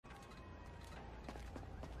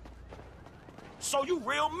So you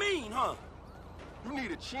real mean, huh? You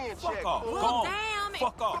need a chin Fuck check. off. fool. Go Well, on. damn it.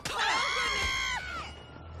 Fuck off.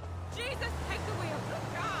 Jesus, take the wheel.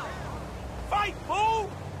 Good job. Fight, fool!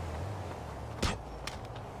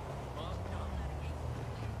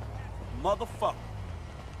 Motherfucker.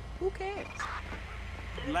 Who cares?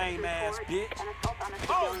 Lame ass bitch.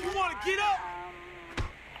 Oh, you wanna get up?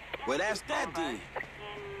 Well, that's that then.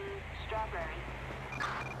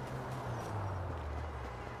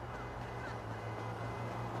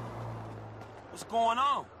 What's going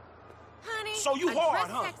on? Honey, So you I hard,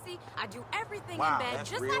 dress huh? sexy. I do everything Wow, in bed, that's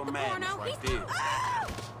just real like the madness porno. right He's there. Ah!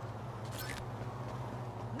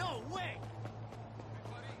 No way!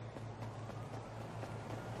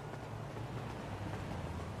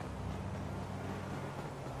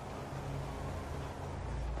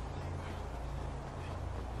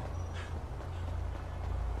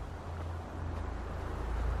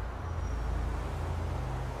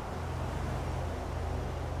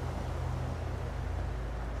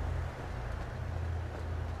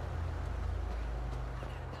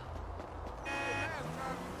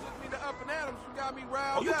 Up and Adams, you got me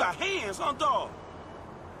riled Oh, you up. got hands, huh, dog?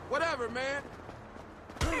 Whatever, man.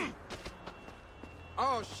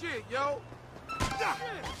 Oh, shit, yo.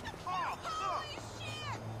 Holy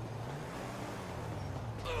shit!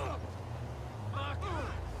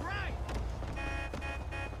 Right.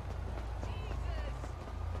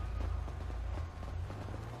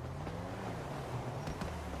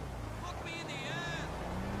 Fuck me in the ass!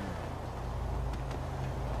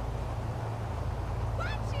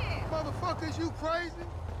 Watch it! Motherfuckers, you crazy?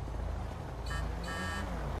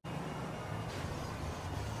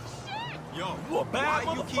 Yo, You a bad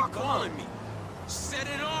why you keep motherfucker, calling huh? me? Set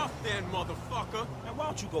it off then, motherfucker. Now, why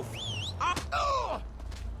don't you go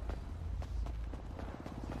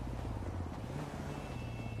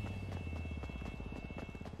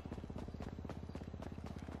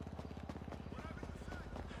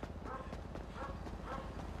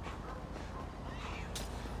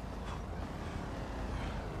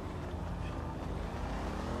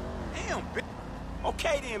Damn, bitch.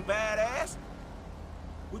 Okay then, badass.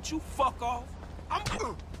 Would you fuck off?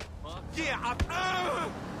 Yeah,